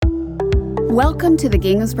Welcome to the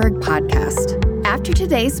Ginghamsburg Podcast. After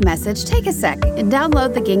today's message, take a sec and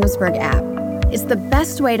download the Ginghamsburg app. It's the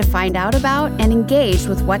best way to find out about and engage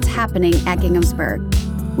with what's happening at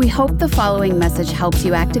Ginghamsburg. We hope the following message helps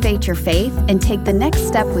you activate your faith and take the next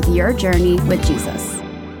step with your journey with Jesus.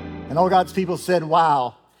 And all God's people said,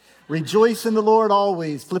 wow. Rejoice in the Lord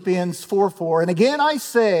always, Philippians 4:4. And again I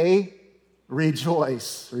say,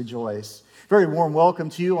 rejoice, rejoice. Very warm welcome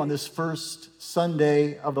to you on this first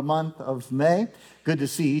Sunday of the month of May. Good to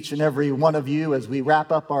see each and every one of you as we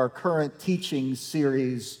wrap up our current teaching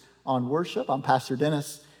series on worship. I'm Pastor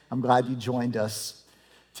Dennis. I'm glad you joined us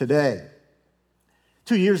today.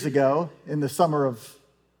 2 years ago, in the summer of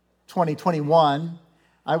 2021,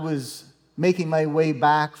 I was making my way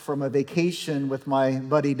back from a vacation with my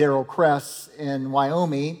buddy Daryl Kress in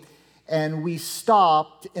Wyoming, and we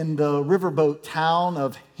stopped in the riverboat town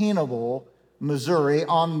of Hannibal, Missouri,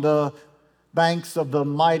 on the banks of the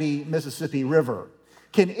mighty Mississippi River.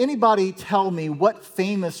 Can anybody tell me what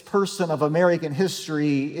famous person of American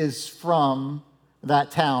history is from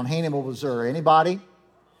that town, Hannibal, Missouri? Anybody?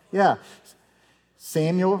 Yeah.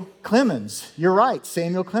 Samuel Clemens. You're right,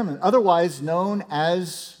 Samuel Clemens, otherwise known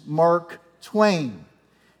as Mark Twain.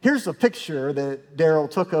 Here's a picture that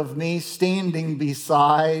Daryl took of me standing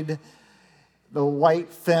beside the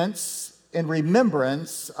white fence in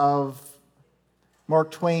remembrance of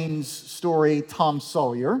Mark Twain's story, Tom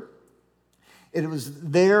Sawyer. It was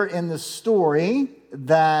there in the story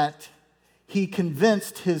that he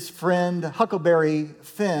convinced his friend Huckleberry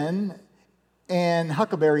Finn and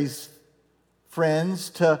Huckleberry's friends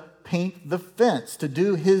to paint the fence, to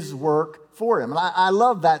do his work for him. And I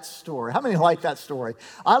love that story. How many like that story?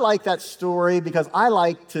 I like that story because I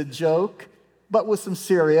like to joke, but with some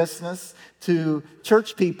seriousness, to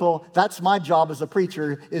church people. That's my job as a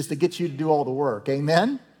preacher, is to get you to do all the work.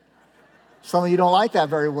 Amen? Some of you don't like that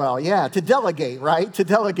very well. Yeah, to delegate, right? To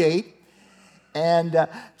delegate. And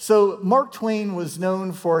so Mark Twain was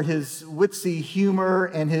known for his witsy humor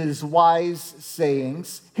and his wise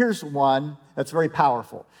sayings. Here's one that's very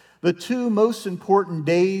powerful. The two most important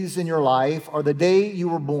days in your life are the day you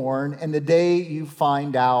were born and the day you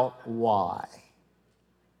find out why.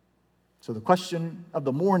 So the question of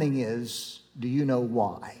the morning is, do you know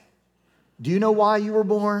why? Do you know why you were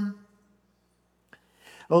born?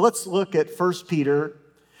 Well, let's look at 1 Peter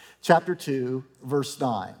chapter 2, verse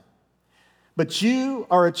 9. But you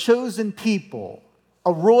are a chosen people,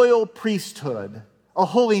 a royal priesthood, a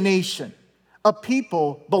holy nation, a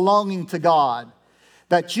people belonging to God,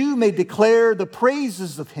 that you may declare the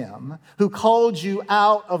praises of him who called you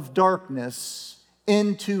out of darkness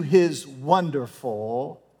into his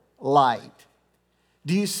wonderful light.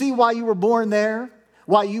 Do you see why you were born there?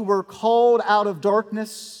 Why you were called out of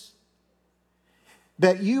darkness?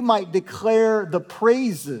 That you might declare the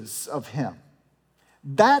praises of him.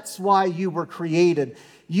 That's why you were created.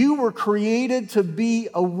 You were created to be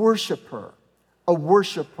a worshiper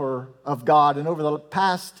of God. And over the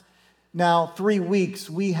past now 3 weeks,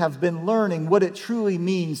 we have been learning what it truly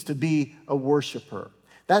means to be a worshiper.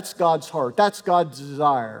 That's God's heart. That's God's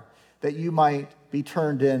desire, that you might be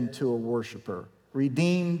turned into a worshiper,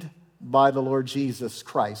 redeemed by the Lord Jesus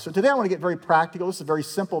Christ. So today I want to get very practical. This is a very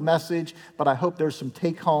simple message, but I hope there's some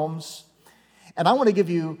take-homes. And I want to give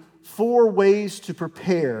you 4 ways to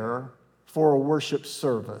prepare for a worship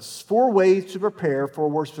service. 4 ways to prepare for a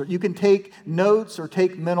worship service. You can take notes or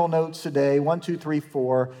take mental notes today. 1, 2, 3,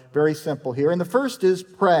 4. Very simple here. And the first is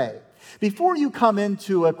pray. Before you come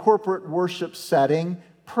into a corporate worship setting,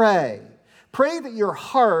 pray. Pray that your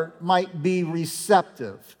heart might be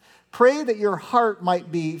receptive. Pray that your heart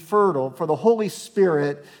might be fertile for the Holy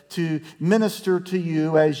Spirit to minister to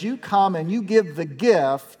you as you come and you give the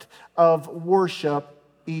gift of worship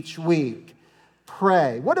each week.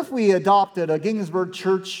 Pray. What if we adopted a Ginghamsburg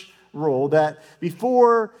church rule that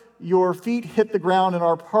before your feet hit the ground in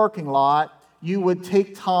our parking lot, you would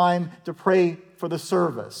take time to pray for the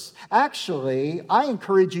service? Actually, I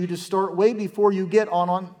encourage you to start way before you get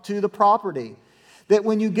onto the property. That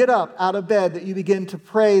when you get up out of bed, that you begin to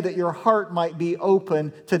pray that your heart might be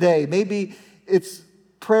open today. Maybe it's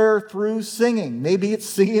prayer through singing. Maybe it's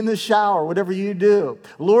singing in the shower, whatever you do.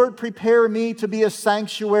 Lord, prepare me to be a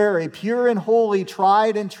sanctuary, pure and holy,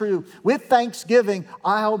 tried and true. With thanksgiving,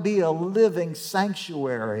 I'll be a living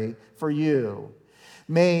sanctuary for you.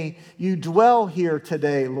 May you dwell here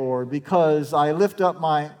today, Lord, because I lift up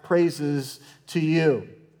my praises to you.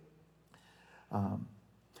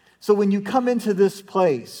 So when you come into this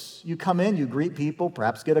place, you come in, you greet people,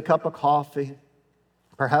 perhaps get a cup of coffee,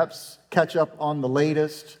 perhaps catch up on the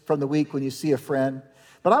latest from the week when you see a friend.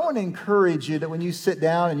 But I want to encourage you that when you sit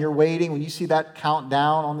down and you're waiting, when you see that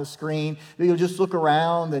countdown on the screen, that you'll just look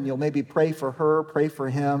around and you'll maybe pray for her, pray for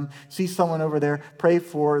him. See someone over there, pray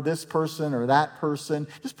for this person or that person.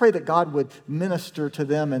 Just pray that God would minister to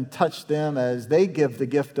them and touch them as they give the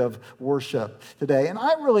gift of worship today. And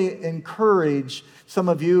I really encourage some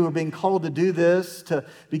of you who are being called to do this, to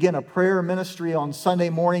begin a prayer ministry on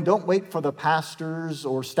Sunday morning. Don't wait for the pastors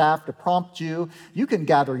or staff to prompt you. You can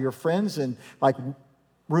gather your friends in like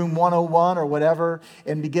room 101 or whatever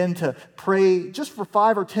and begin to pray just for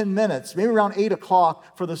 5 or 10 minutes, maybe around 8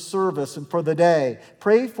 o'clock for the service and for the day.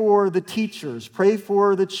 Pray for the teachers. Pray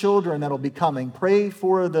for the children that will be coming. Pray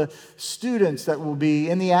for the students that will be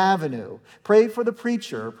in the avenue. Pray for the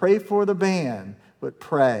preacher. Pray for the band. But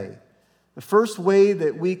pray. The first way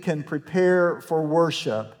that we can prepare for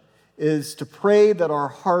worship is to pray that our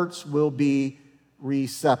hearts will be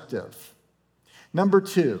receptive. Number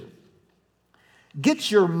 2,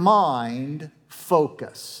 get your mind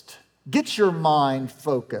focused. Get your mind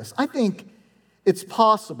focused. I think it's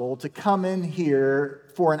possible to come in here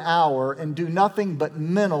for an hour and do nothing but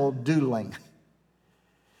mental doodling.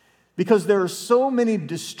 Because there are so many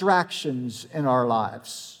distractions in our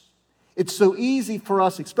lives. It's so easy for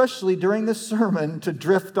us, especially during this sermon, to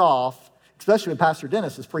drift off, especially when Pastor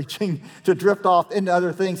Dennis is preaching, to drift off into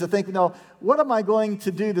other things, to think, what am I going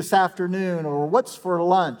to do this afternoon? Or what's for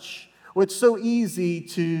lunch? Well, it's so easy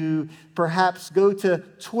to perhaps go to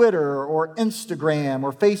Twitter or Instagram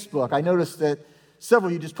or Facebook. I noticed that several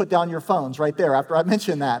of you just put down your phones right there after I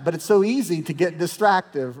mentioned that. But it's so easy to get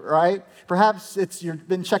distracted, right? Perhaps you've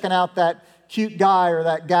been checking out that cute guy or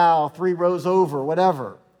that gal 3 rows over,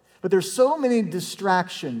 whatever. But there's so many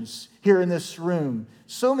distractions here in this room,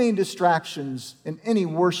 so many distractions in any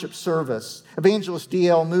worship service. Evangelist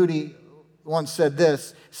D.L. Moody once said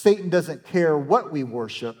this: Satan doesn't care what we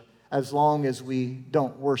worship as long as we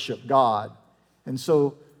don't worship God. And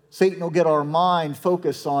so Satan will get our mind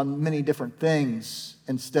focused on many different things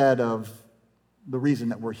instead of the reason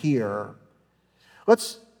that we're here.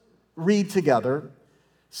 Let's read together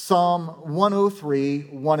Psalm 103,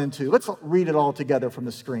 1 and 2. Let's read it all together from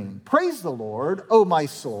the screen. Praise the Lord, O my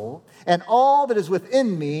soul, and all that is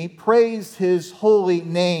within me, praise his holy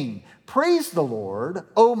name. Praise the Lord,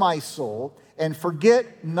 O my soul, and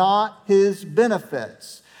forget not his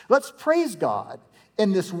benefits. Let's praise God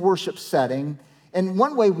in this worship setting. And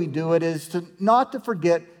one way we do it is not to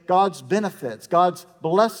forget God's benefits, God's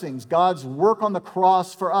blessings, God's work on the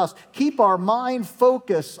cross for us. Keep our mind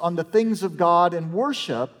focused on the things of God and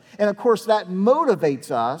worship. And of course, that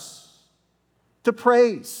motivates us to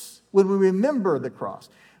praise when we remember the cross,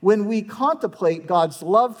 when we contemplate God's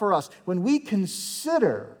love for us, when we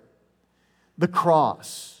consider the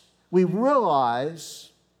cross, we realize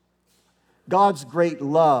God's great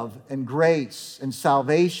love and grace and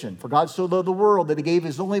salvation. For God so loved the world that he gave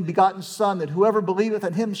his only begotten Son, that whoever believeth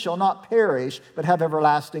in him shall not perish, but have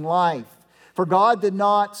everlasting life. For God did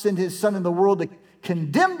not send his Son in the world to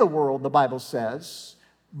condemn the world, the Bible says,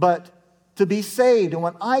 but to be saved. And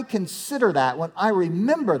when I consider that, when I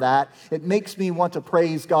remember that, it makes me want to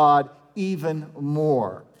praise God even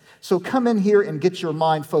more. So come in here and get your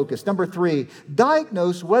mind focused. Number 3,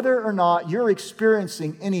 diagnose whether or not you're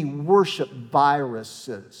experiencing any worship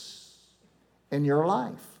viruses in your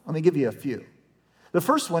life. Let me give you a few. The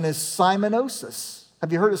first one is Simonosis.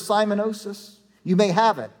 Have you heard of Simonosis? You may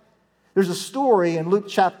have it. There's a story in Luke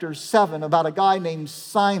chapter 7 about a guy named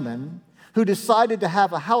Simon who decided to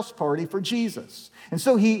have a house party for Jesus. And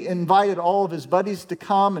so he invited all of his buddies to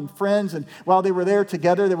come and friends. And while they were there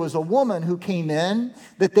together, there was a woman who came in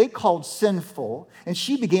that they called Sinful. And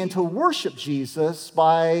she began to worship Jesus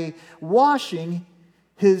by washing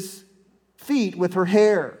his feet with her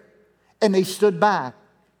hair. And they stood back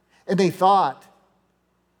and they thought,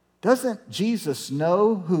 doesn't Jesus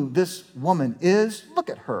know who this woman is? Look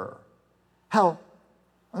at her, how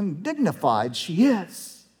undignified she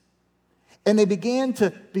is. And they began to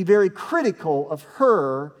be very critical of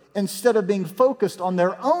her instead of being focused on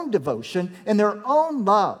their own devotion and their own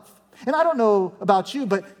love. And I don't know about you,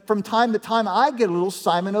 but from time to time, I get a little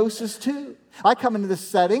Simonosis too. I come into this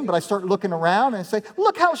setting, but I start looking around and say,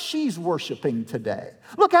 look how she's worshiping today.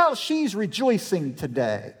 Look how she's rejoicing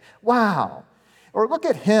today. Wow. Or look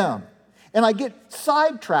at him. And I get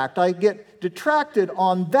sidetracked. I get detracted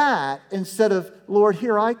on that instead of, Lord,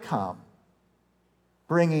 here I come,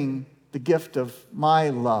 bringing the gift of my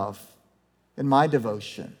love and my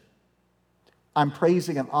devotion. I'm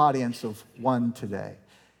praising an audience of one today.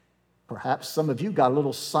 Perhaps some of you got a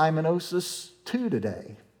little Simonosis too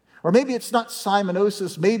today. Or maybe it's not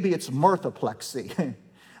Simonosis, maybe it's Marthaplexy.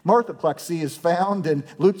 Marthaplexy is found in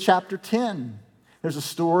Luke chapter 10. There's a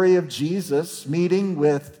story of Jesus meeting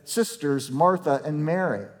with sisters Martha and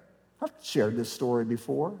Mary. I've shared this story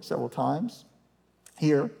before several times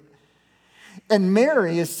here. And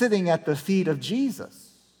Mary is sitting at the feet of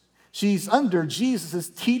Jesus. She's under Jesus'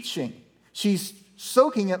 teaching. She's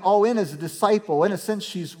soaking it all in as a disciple. In a sense,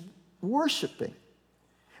 she's worshiping.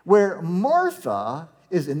 Where Martha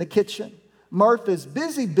is in the kitchen. Martha's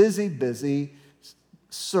busy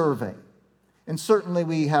serving. And certainly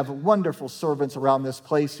we have wonderful servants around this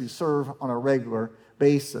place who serve on a regular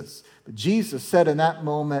basis. But Jesus said in that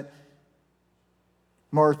moment,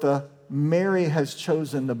 Martha, Mary has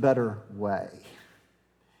chosen the better way.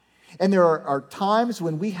 And there are times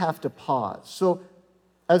when we have to pause. So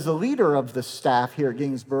as a leader of the staff here at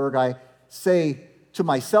Ginsburg, I say to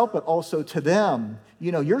myself, but also to them,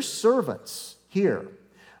 you're servants here,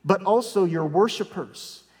 but also you're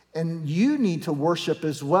worshipers, and you need to worship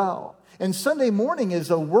as well. And Sunday morning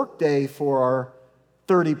is a work day for our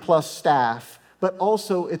 30-plus staff, but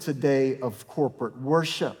also it's a day of corporate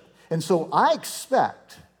worship. And so I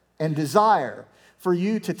expect and desire for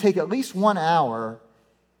you to take at least 1 hour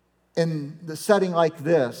in the setting like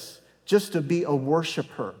this just to be a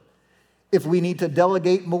worshiper. If we need to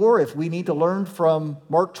delegate more, if we need to learn from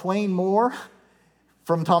Mark Twain more,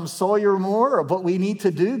 from Tom Sawyer more, of what we need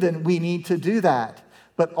to do, then we need to do that.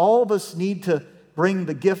 But all of us need to bring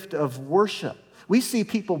the gift of worship. We see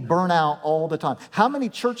people burn out all the time. How many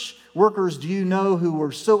church workers do you know who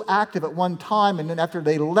were so active at one time and then after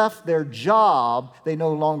they left their job, they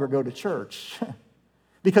no longer go to church?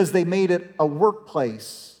 Because they made it a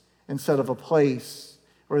workplace instead of a place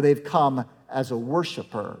where they've come as a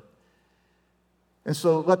worshiper. And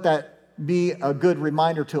so let that be a good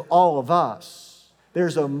reminder to all of us.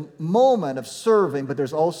 There's a moment of serving, but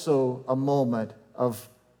there's also a moment of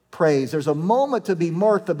praise. There's a moment to be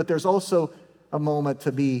Martha, but there's also a moment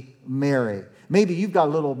to be Mary. Maybe you've got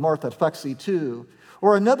a little Martha plexi too.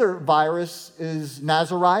 Or another virus is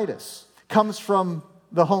Nazaritis. Comes from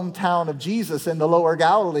the hometown of Jesus in the lower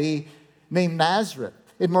Galilee named Nazareth.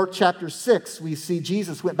 In Mark chapter 6, we see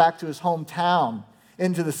Jesus went back to his hometown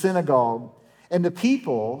into the synagogue. And the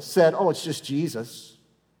people said, oh, it's just Jesus.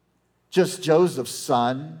 Just Joseph's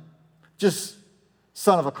son. Just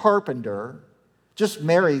son of a carpenter. Just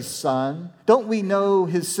Mary's son. Don't we know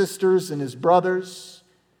his sisters and his brothers?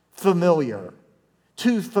 Familiar.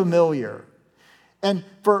 Too familiar. And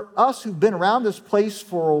for us who've been around this place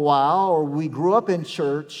for a while, or we grew up in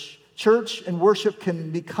church and worship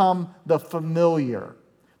can become the familiar.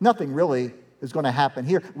 Nothing really is going to happen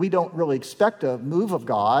here. We don't really expect a move of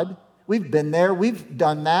God. We've been there. We've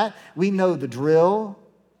done that. We know the drill.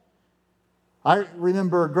 I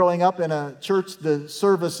remember growing up in a church, the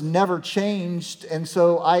service never changed, and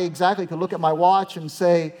so I exactly could look at my watch and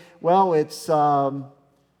say, well, it's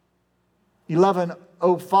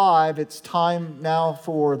 11:05. It's time now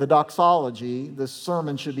for the doxology. The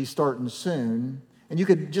sermon should be starting soon. And you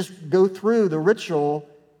could just go through the ritual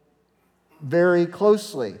very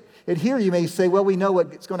closely. And here you may say, well, we know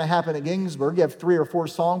what's going to happen at Ginsburg. You have 3 or 4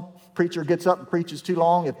 songs. Preacher gets up and preaches too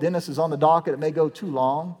long. If Dennis is on the docket, it may go too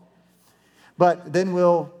long. But then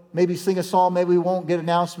we'll maybe sing a song, maybe we won't get an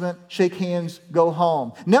announcement, shake hands, go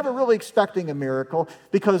home. Never really expecting a miracle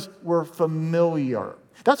because we're familiar.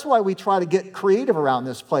 That's why we try to get creative around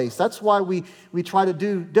this place. That's why we try to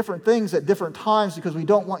do different things at different times, because we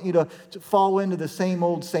don't want you to fall into the same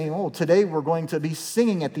old. Today we're going to be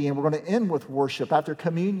singing at the end. We're going to end with worship after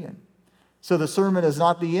communion. So the sermon is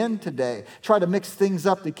not the end today. Try to mix things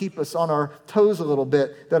up to keep us on our toes a little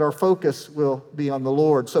bit, that our focus will be on the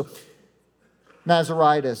Lord. So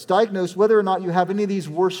Nazaritis, diagnose whether or not you have any of these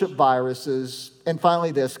worship viruses. And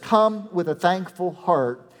finally this, come with a thankful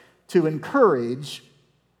heart to encourage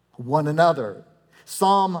one another.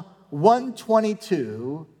 Psalm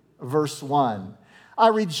 122, verse 1. I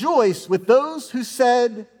rejoice with those who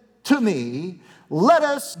said to me, let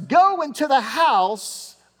us go into the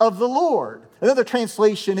house of the Lord. Another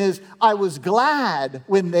translation is, I was glad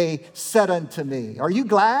when they said unto me. Are you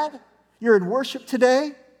glad you're in worship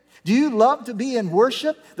today? Do you love to be in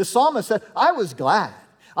worship? The psalmist said, I was glad.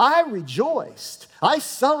 I rejoiced. I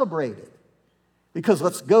celebrated. Because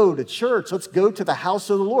let's go to church. Let's go to the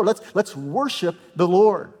house of the Lord. Let's worship the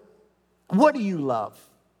Lord. What do you love?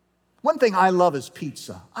 One thing I love is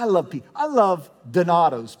pizza. I love pizza. I love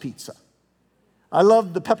Donato's pizza. I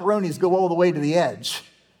love the pepperonis go all the way to the edge.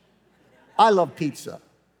 I love pizza.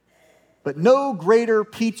 But no greater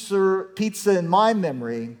pizza in my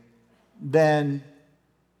memory than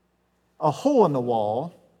a hole in the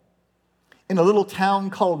wall in a little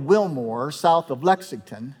town called Wilmore, south of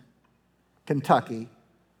Lexington, Kentucky,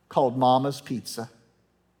 called Mama's Pizza.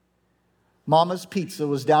 Mama's Pizza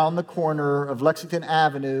was down the corner of Lexington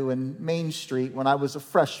Avenue and Main Street when I was a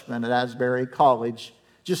freshman at Asbury College,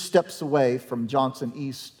 just steps away from Johnson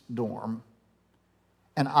East dorm.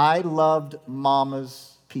 And I loved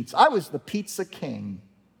Mama's Pizza. I was the pizza king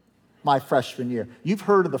my freshman year. You've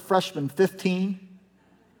heard of the freshman 15?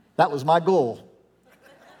 That was my goal.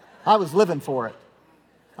 I was living for it.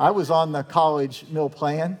 I was on the college meal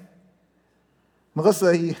plan.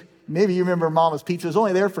 Melissa, maybe you remember Mama's Pizza. It was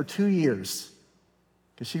only there for 2 years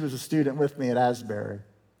because she was a student with me at Asbury.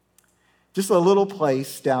 Just a little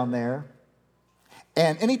place down there.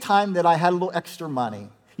 And anytime that I had a little extra money,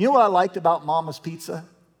 you know what I liked about Mama's Pizza?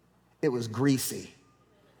 It was greasy.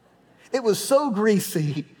 It was so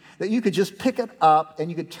greasy that you could just pick it up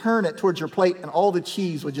and you could turn it towards your plate and all the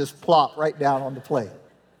cheese would just plop right down on the plate.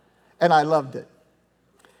 And I loved it.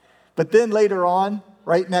 But then later on,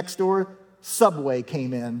 right next door, Subway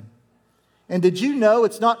came in. And did you know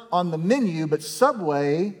it's not on the menu, but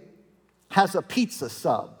Subway has a pizza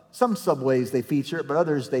sub. Some Subways they feature it, but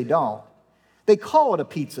others they don't. They call it a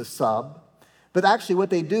pizza sub, but actually what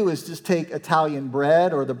they do is just take Italian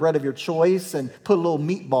bread or the bread of your choice and put a little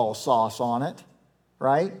meatball sauce on it,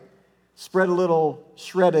 right? Spread a little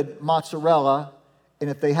shredded mozzarella, and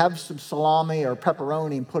if they have some salami or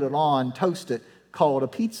pepperoni and put it on, toast it, call it a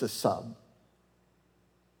pizza sub.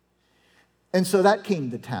 And so that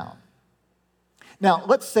came to town. Now,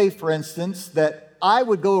 let's say, for instance, that I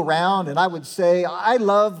would go around and I would say, I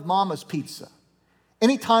love Mama's Pizza.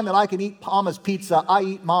 Anytime that I can eat Mama's Pizza, I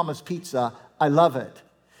eat Mama's Pizza. I love it.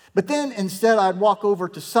 But then instead, I'd walk over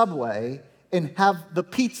to Subway and have the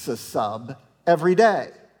pizza sub every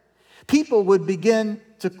day. People would begin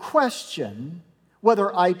to question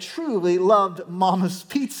whether I truly loved Mama's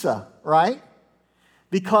Pizza, right?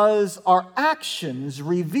 Because our actions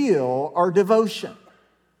reveal our devotion.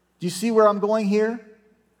 Do you see where I'm going here?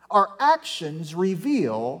 Our actions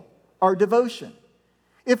reveal our devotion.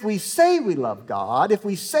 If we say we love God, if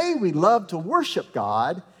we say we love to worship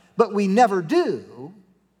God, but we never do,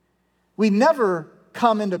 we never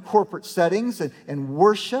come into corporate settings and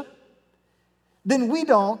worship, then we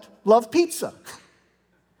don't love pizza.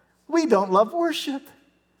 We don't love worship.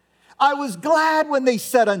 I was glad when they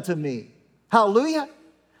said unto me, hallelujah,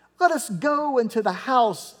 let us go into the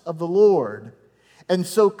house of the Lord. And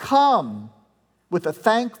so come with a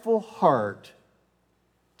thankful heart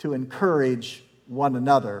to encourage one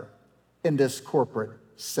another in this corporate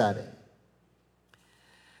setting.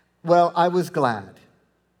 Well, I was glad.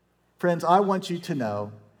 Friends, I want you to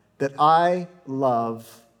know that I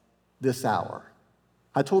love this hour.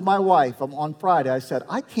 I told my wife on Friday, I said,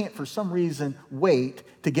 I can't for some reason wait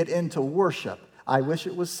to get into worship. I wish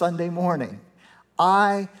it was Sunday morning.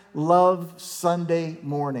 I love Sunday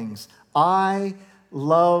mornings. I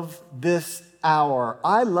love this hour.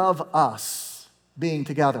 I love us being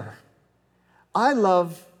together. I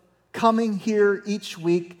love coming here each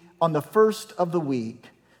week on the first of the week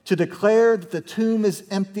to declare that the tomb is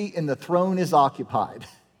empty and the throne is occupied.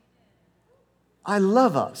 I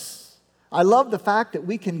love us. I love the fact that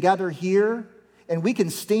we can gather here and we can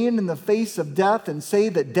stand in the face of death and say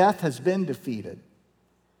that death has been defeated.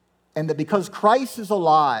 And that because Christ is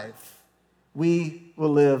alive, we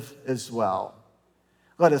will live as well.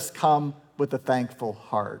 Let us come with a thankful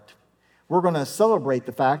heart. We're going to celebrate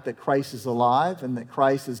the fact that Christ is alive and that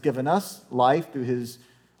Christ has given us life through his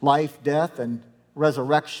life, death, and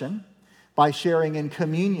resurrection by sharing in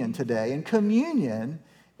communion today. And communion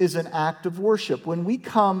is an act of worship. When we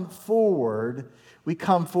come forward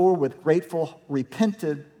with grateful,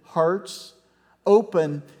 repentant hearts,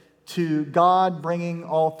 open to God bringing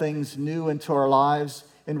all things new into our lives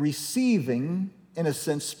and receiving, in a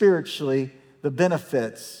sense, spiritually, the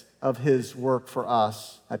benefits of his work for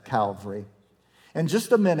us at Calvary. In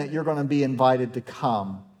just a minute, you're going to be invited to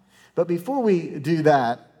come. But before we do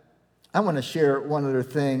that, I want to share one other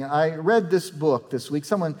thing. I read this book this week.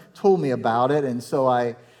 Someone told me about it, and so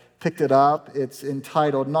I picked it up. It's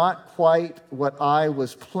entitled, Not Quite What I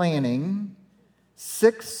Was Planning,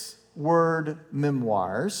 6-Word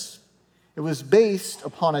Memoirs. It was based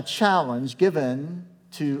upon a challenge given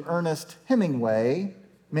to Ernest Hemingway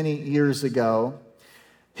many years ago.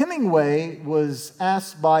 Hemingway was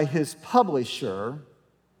asked by his publisher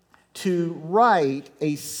to write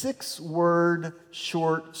a 6-word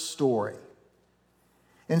short story.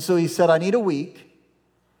 And so he said, I need a week.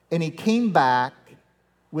 And he came back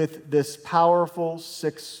with this powerful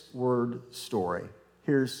 6-word story.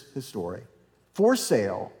 Here's his story. For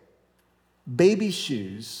sale, baby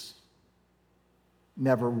shoes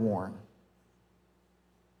never worn.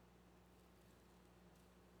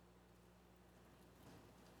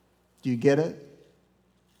 Do you get it?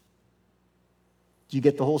 Do you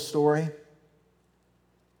get the whole story?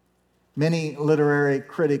 Many literary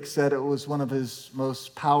critics said it was one of his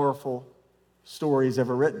most powerful stories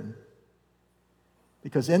ever written.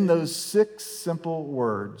 Because in those 6 simple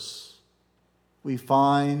words, we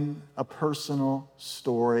find a personal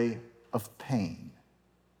story of pain,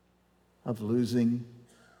 of losing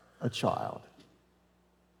a child.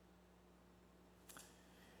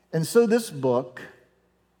 And so this book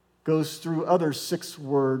goes through other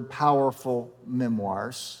 6-word powerful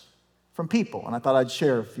memoirs from people, and I thought I'd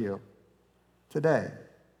share a few today.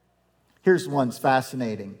 Here's one that's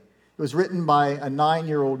fascinating. It was written by a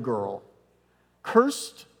 9-year-old girl,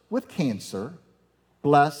 cursed with cancer,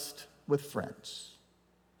 blessed with friends.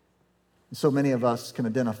 And so many of us can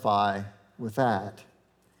identify with that.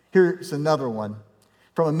 Here's another one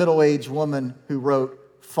from a middle-aged woman who wrote,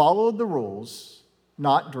 "Followed the rules,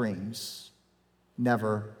 not dreams,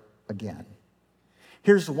 never again."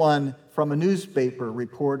 Here's one from a newspaper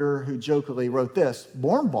reporter who jokingly wrote this,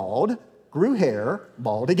 "Born bald, grew hair,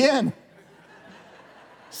 bald again."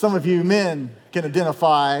 Some of you men can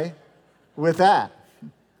identify with that.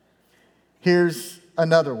 Here's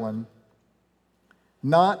another one.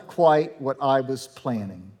 "Not quite what I was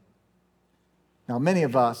planning." Now, many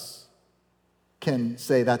of us can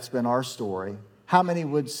say that's been our story. How many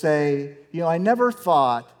would say, I never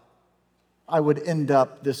thought I would end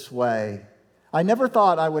up this way. I never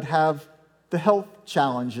thought I would have the health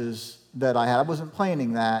challenges that I had. I wasn't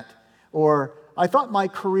planning that. Or I thought my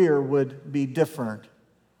career would be different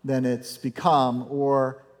than it's become.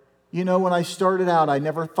 Or, when I started out, I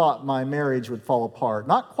never thought my marriage would fall apart.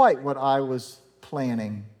 Not quite what I was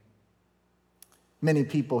planning. Many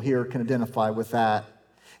people here can identify with that.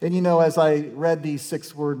 And as I read these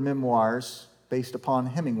 6-word memoirs based upon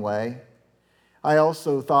Hemingway, I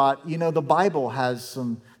also thought, the Bible has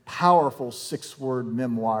some powerful 6-word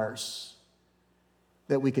memoirs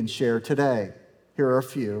that we can share today. Here are a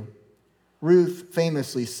few. Ruth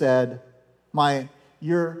famously said,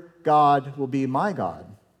 "Your God will be my God."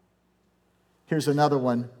 Here's another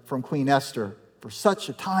one from Queen Esther. "For such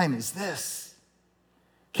a time as this."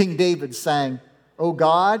 King David sang, "O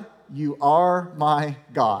God, you are my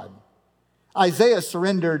God." Isaiah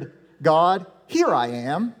surrendered, "God, here I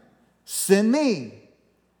am, send me."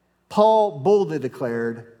 Paul boldly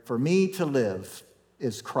declared, "For me to live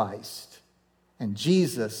is Christ." And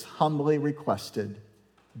Jesus humbly requested,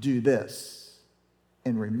 "Do this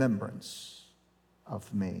in remembrance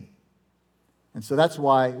of me." And so that's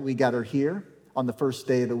why we gather here on the first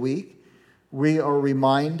day of the week. We are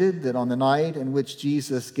reminded that on the night in which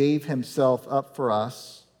Jesus gave himself up for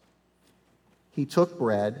us, he took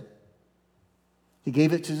bread, he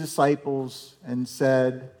gave it to his disciples and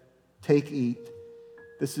said, "Take, eat.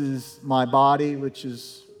 This is my body, which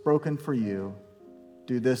is broken for you.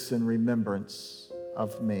 Do this in remembrance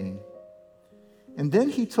of me." And then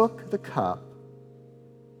he took the cup.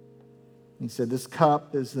 He said, "This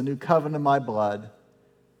cup is the new covenant of my blood,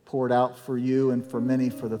 poured out for you and for many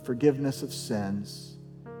for the forgiveness of sins.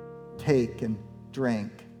 Take and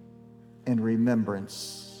drink in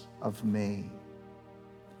remembrance of me."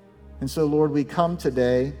 And so, Lord, we come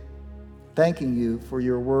today thanking you for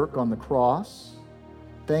your work on the cross,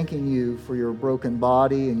 thanking you for your broken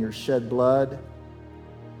body and your shed blood,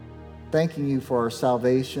 thanking you for our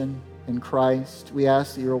salvation in Christ. We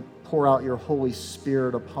ask that you'll pour out your Holy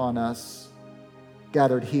Spirit upon us,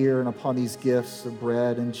 gathered here, and upon these gifts of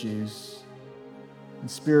bread and juice. In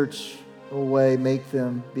spiritual way, make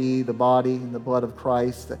them be the body and the blood of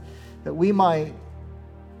Christ, that we might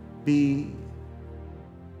be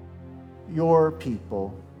your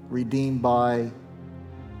people, redeemed by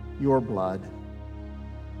your blood.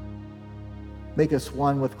 Make us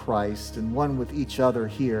one with Christ and one with each other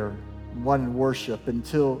here, one in worship,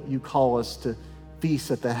 until you call us to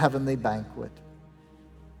feast at the heavenly banquet.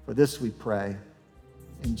 For this we pray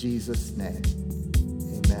in Jesus' name.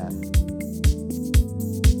 Amen.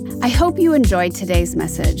 I hope you enjoyed today's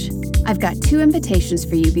message. I've got 2 invitations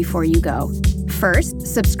for you before you go. First,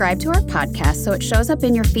 subscribe to our podcast so it shows up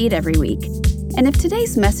in your feed every week. And if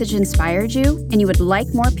today's message inspired you and you would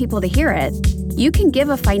like more people to hear it, you can give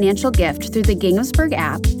a financial gift through the Ginghamsburg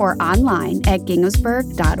app or online at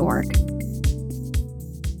ginghamsburg.org.